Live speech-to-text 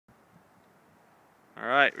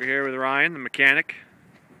Alright, we're here with Ryan, the mechanic,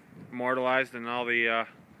 immortalized in all the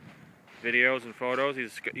videos and photos.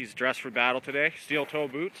 He's dressed for battle today. Steel toe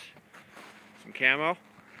boots, some camo,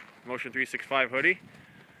 Motion 365 hoodie,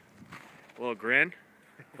 a little grin,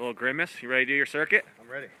 a little grimace. You ready to do your circuit? I'm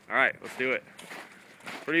ready. Alright, let's do it.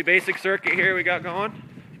 Pretty basic circuit here we got going.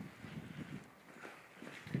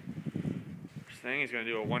 First thing, he's going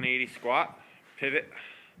to do a 180 squat, pivot,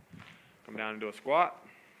 come down and do a squat.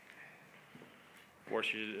 Force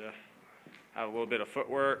you to have a little bit of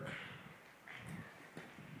footwork.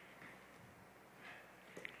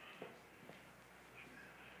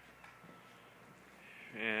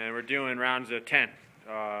 And we're doing rounds of 10.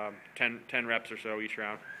 10 reps or so each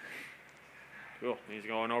round. Cool. He's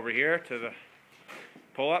going over here to the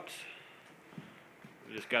pull-ups.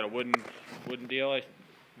 We just got a wooden deal I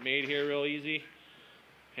made here real easy,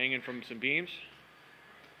 hanging from some beams.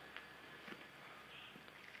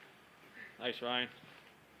 Nice, Ryan.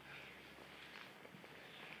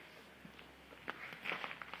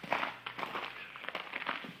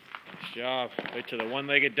 Nice job. Right to the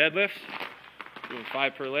one-legged deadlifts. Doing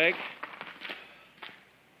 5 per leg.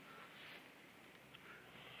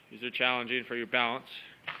 These are challenging for your balance.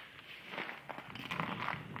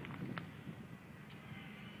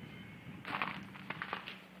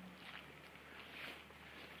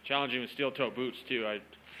 Challenging with steel toe boots too. I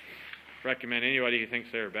recommend anybody who thinks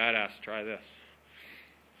they're a badass try this.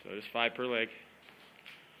 So just 5 per leg.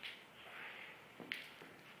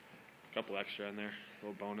 A couple extra in there, a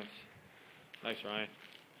little bonus. Nice, Ryan.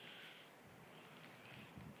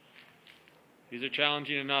 These are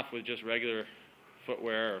challenging enough with just regular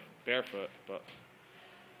footwear or barefoot, but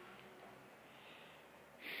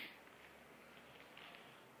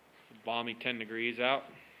it's a balmy 10 degrees out.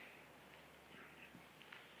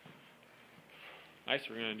 Nice,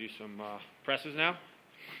 we're going to do some presses now.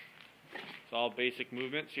 It's all basic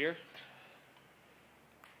movements here.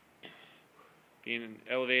 Being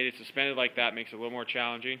elevated, suspended like that makes it a little more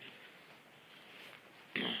challenging.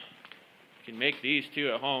 You can make these too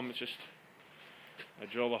at home. It's just I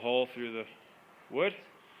drill a hole through the wood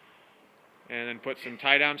and then put some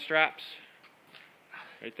tie-down straps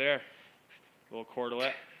right there. A little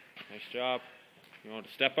cordelette. Nice job. You want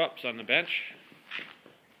to step ups on the bench.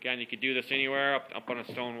 Again, you could do this anywhere, up on a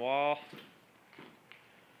stone wall.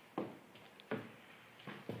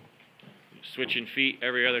 Switching feet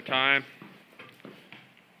every other time.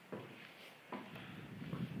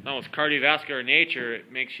 It's almost cardiovascular in nature.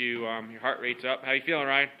 It makes you, your heart rate's up. How you feeling,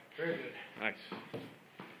 Ryan? Very good. Nice.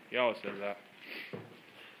 He always does that.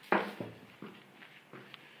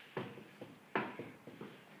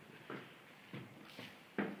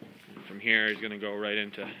 And from here, he's going to go right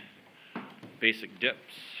into basic dips.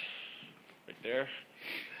 Right there.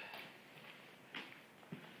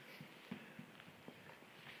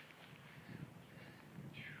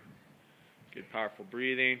 Good, powerful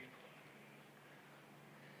breathing.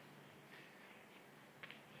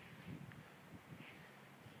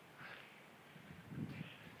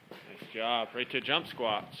 Nice job. Right to jump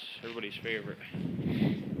squats. Everybody's favorite.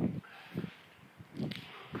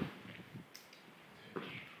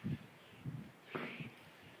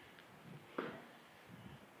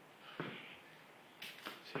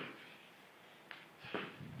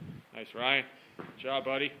 Nice, Ryan. Good job,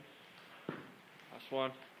 buddy. Last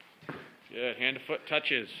one. Good. Hand to foot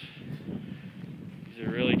touches. These are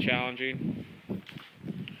really challenging.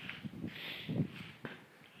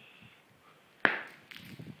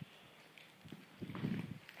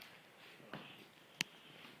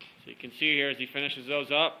 So you can see here as he finishes those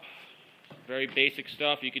up, very basic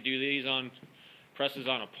stuff. You could do these on presses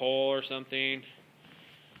on a pole or something.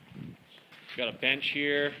 He's got a bench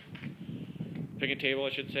here. Picking table, I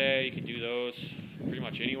should say. You can do those pretty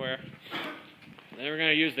much anywhere. And then we're going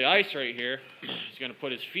to use the ice right here. He's going to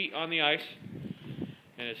put his feet on the ice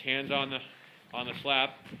and his hands on the slab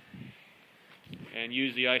and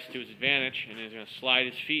use the ice to his advantage. And he's going to slide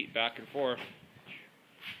his feet back and forth.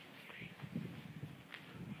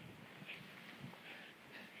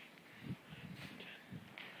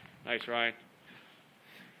 Nice, Ryan.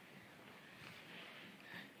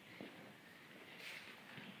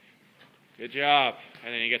 Good job.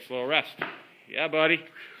 And then he gets a little rest. Yeah, buddy.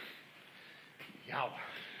 Yow.